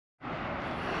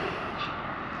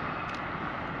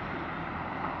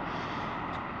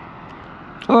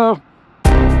Hello.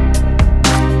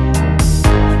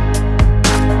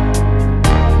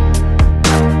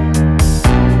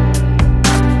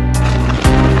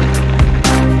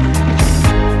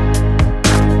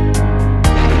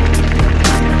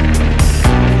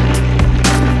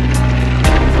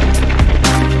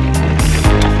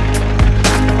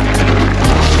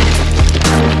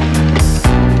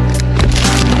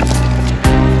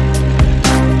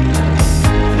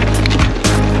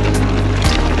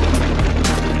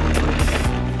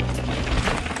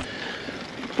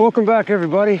 Welcome back,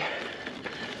 everybody.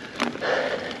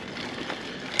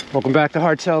 Welcome back to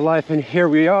Hardtail Life, and here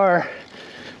we are,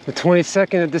 the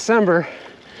 22nd of December,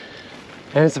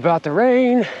 and it's about to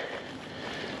rain,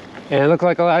 and it looks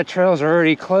like a lot of trails are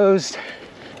already closed.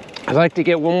 I'd like to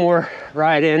get one more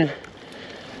ride in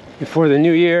before the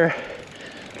new year,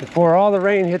 before all the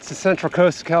rain hits the central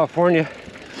coast of California.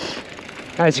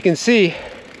 As you can see,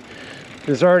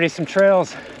 there's already some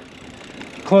trails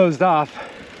closed off.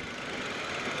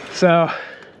 So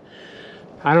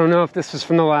I don't know if this was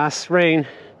from the last rain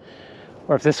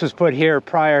or if this was put here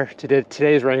prior to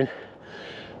today's rain.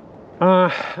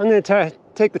 I'm gonna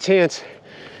take the chance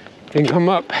and come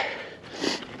up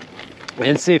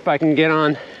and see if I can get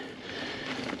on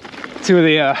to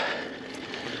the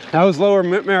those lower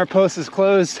Mariposas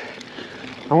closed.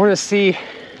 I want to see,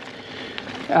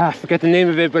 I forget the name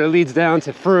of it, but it leads down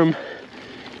to Froome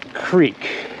Creek.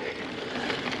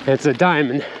 It's a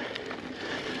diamond.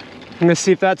 I'm gonna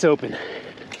see if that's open.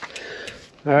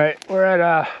 All right, we're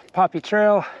at Poppy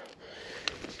Trail,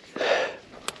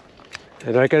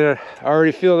 and I can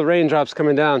already feel the raindrops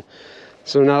coming down,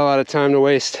 so not a lot of time to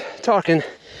waste talking.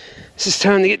 It's just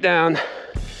time to get down.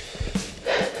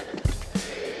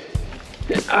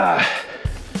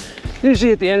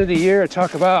 Usually at the end of the year, I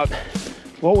talk about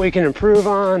what we can improve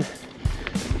on,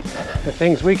 the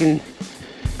things we can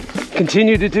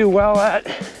continue to do well at.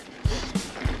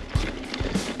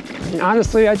 And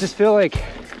honestly, I just feel like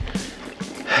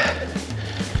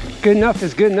good enough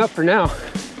is good enough for now.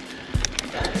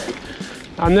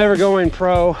 I'm never going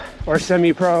pro or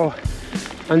semi-pro.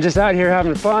 I'm just out here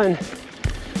having fun.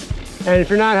 And if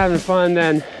you're not having fun,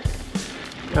 then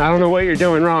I don't know what you're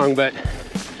doing wrong, but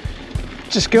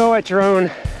just go at your own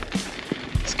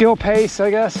skill pace,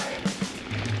 I guess.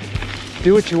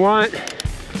 Do what you want.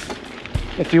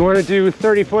 If you want to do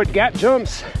 30-foot gap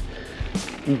jumps,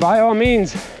 by all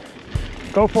means,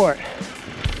 go for it.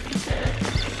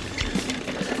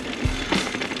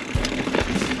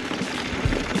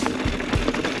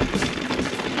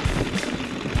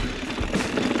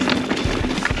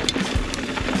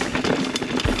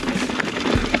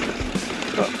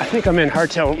 Oh, I think I'm in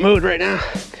hardtail mode right now.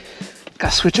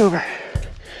 Gotta switch over.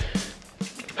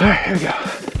 All right, here we go.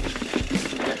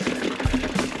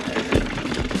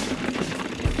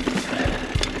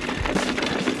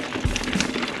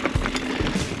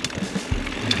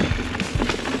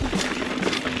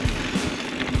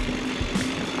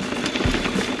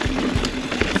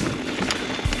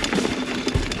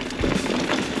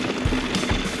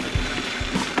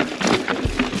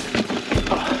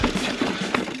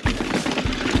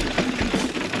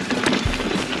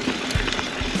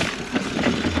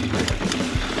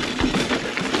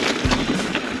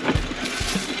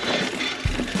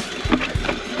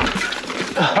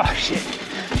 Oh shit.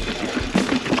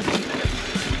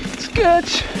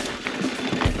 Sketch.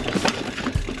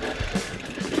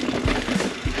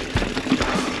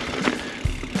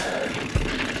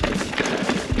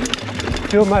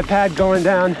 Feel my pad going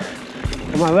down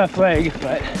on my left leg,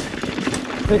 but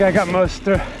I think I got most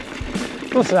of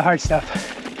the hard stuff.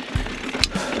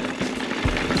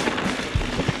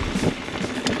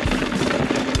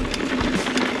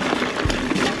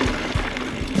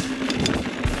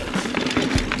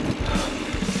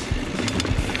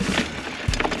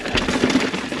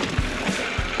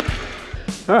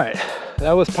 All right,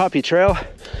 that was Poppy Trail.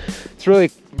 It's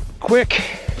really quick.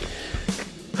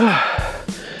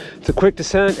 It's a quick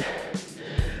descent,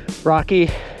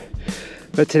 rocky,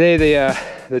 but today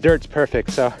the dirt's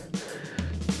perfect, so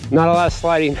not a lot of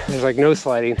sliding. There's like no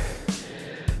sliding,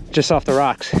 just off the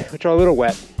rocks, which are a little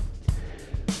wet.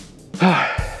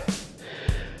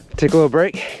 Take a little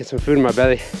break, get some food in my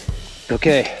belly.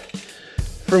 Okay,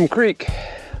 Froome Creek.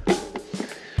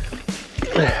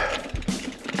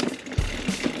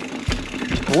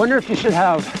 I wonder if you should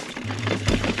have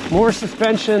more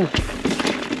suspension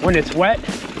when it's wet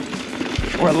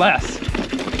or less.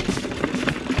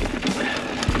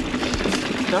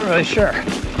 Not really sure.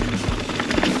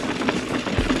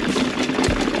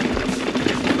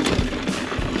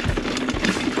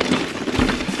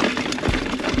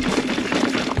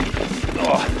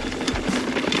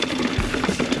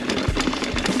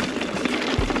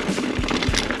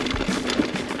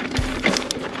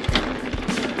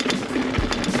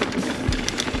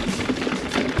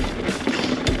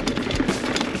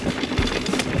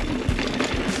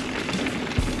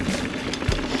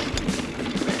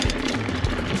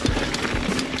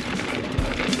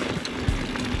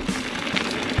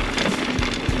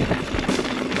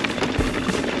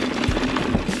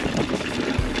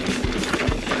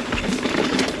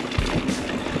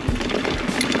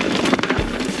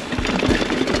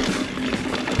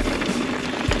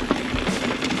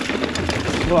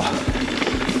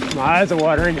 My eyes are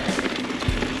watering.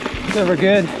 It's never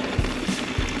good.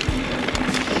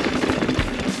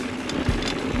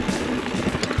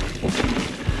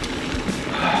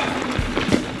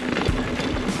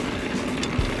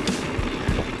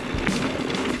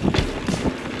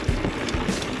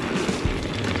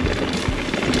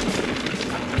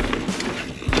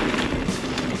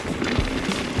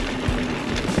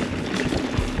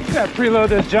 Gotta preload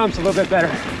those jumps a little bit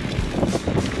better.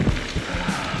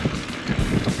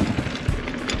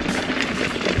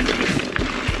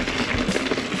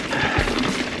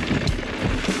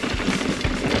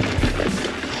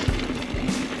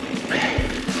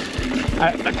 All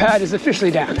right, my pad is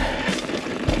officially down.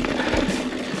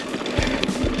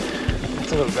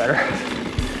 That's a little better.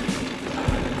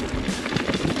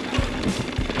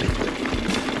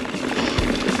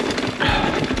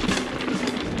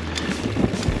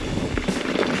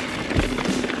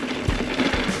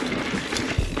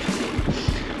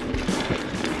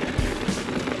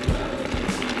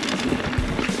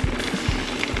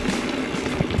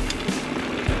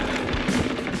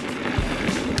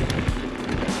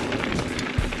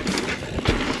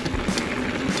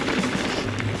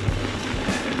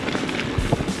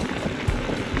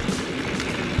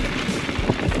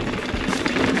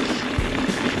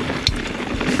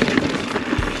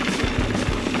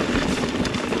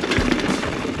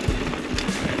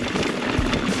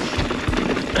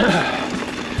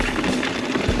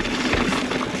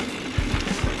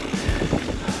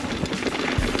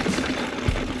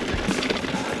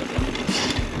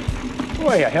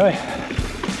 Oh yeah, yeah.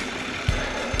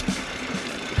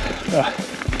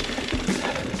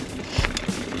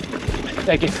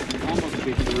 Thank you. Almost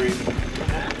beat the rain.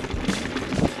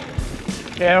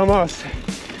 Yeah, almost.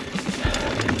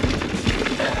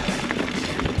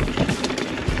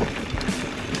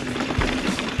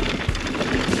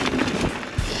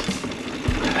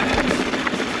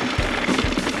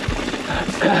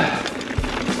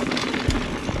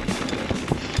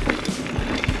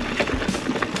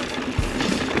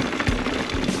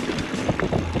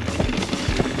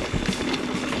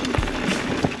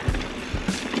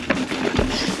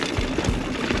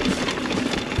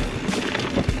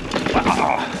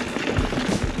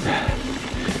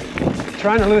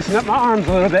 Trying to loosen up my arms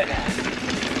a little bit.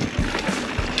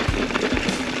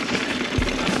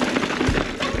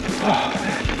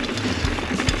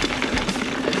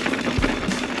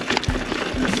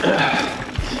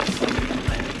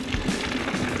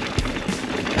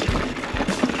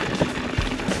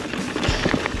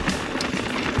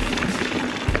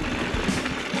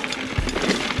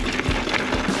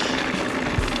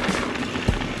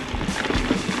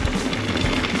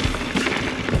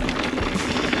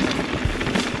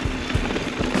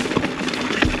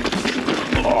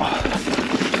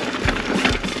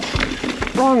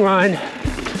 Wrong line.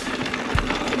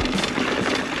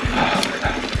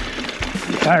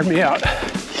 Tired me out.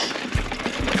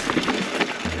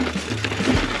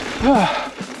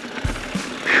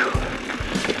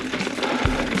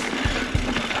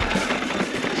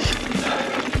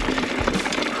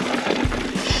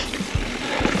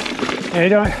 How you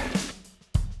doing?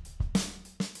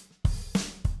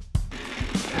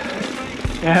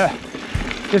 Yeah,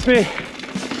 just me.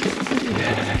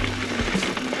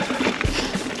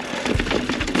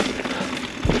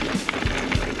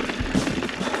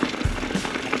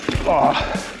 Oh,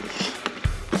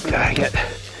 gotta get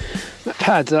my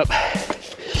pads up.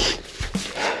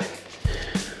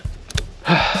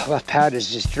 Left pad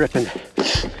is just dripping.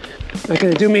 Not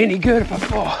gonna do me any good if I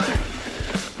fall.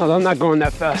 Although I'm not going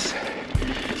that fast.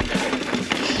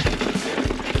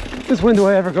 Since when do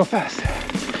I ever go fast?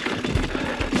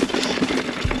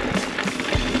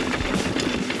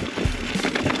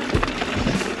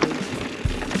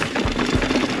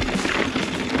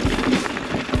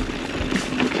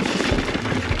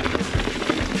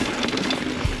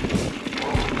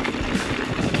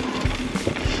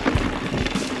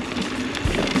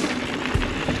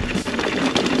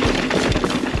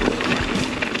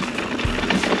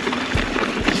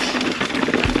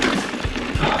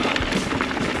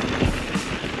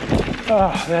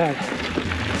 Oh man.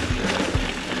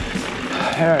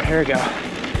 All right, here we go.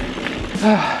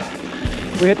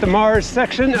 We hit the Mars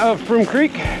section of Froome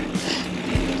Creek.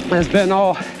 It's been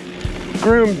all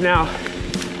groomed now.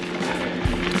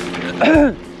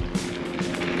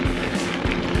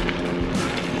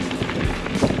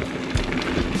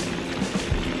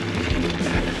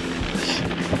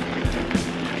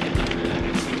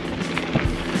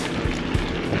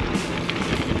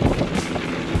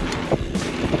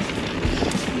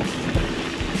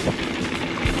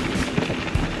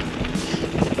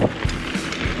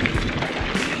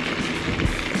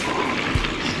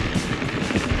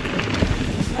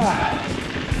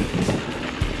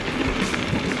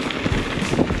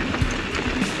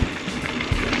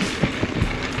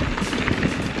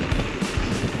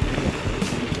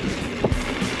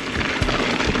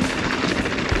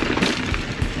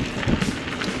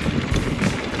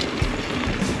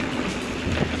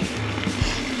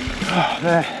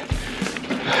 man.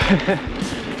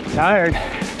 Tired.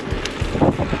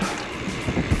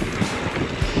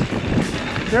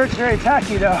 Dirt's very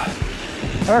tacky though.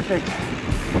 Perfect.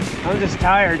 I'm just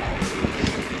tired.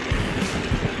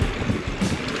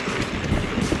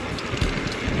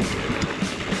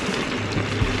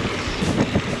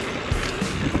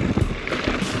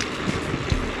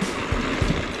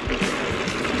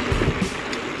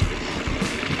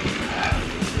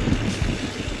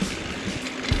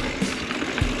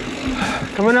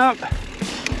 Coming up.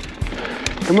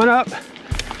 Coming up.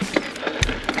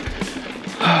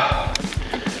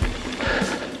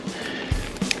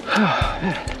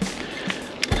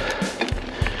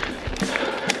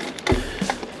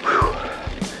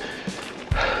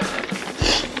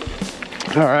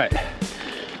 All right.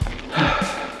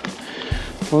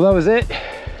 Well, that was it.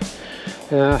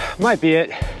 Might be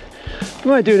it. I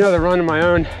might do another run of my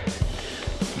own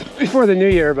before the new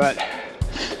year, but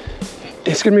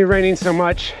it's gonna be raining so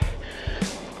much.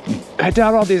 I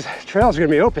doubt all these trails are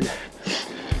gonna be open.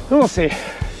 We'll see.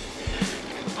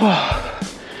 Oh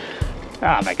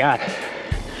my God.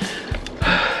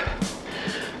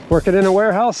 Working in a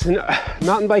warehouse and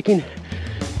mountain biking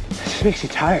just makes you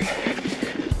tired.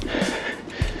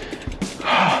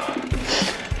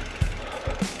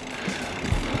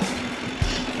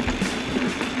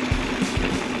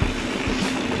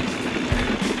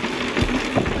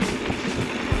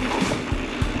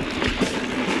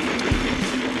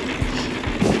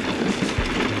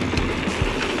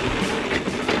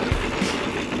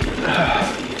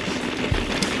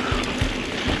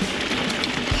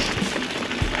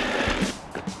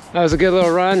 That was a good little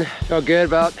run. Felt good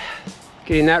about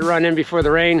getting that run in before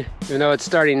the rain, even though it's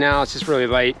starting now, it's just really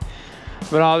light.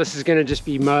 But all this is gonna just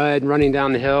be mud running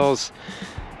down the hills.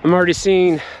 I'm already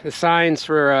seeing the signs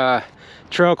for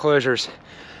trail closures.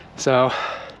 So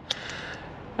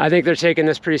I think they're taking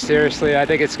this pretty seriously. I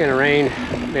think it's gonna rain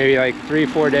maybe like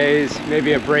 3-4 days,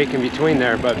 maybe a break in between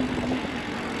there, but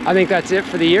I think that's it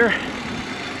for the year.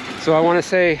 So I wanna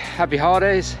say happy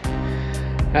holidays,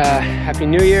 happy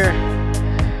new year.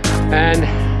 And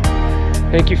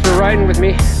thank you for riding with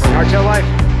me on Hardtail Life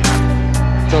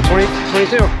until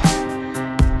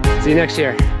 2022. See you next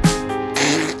year.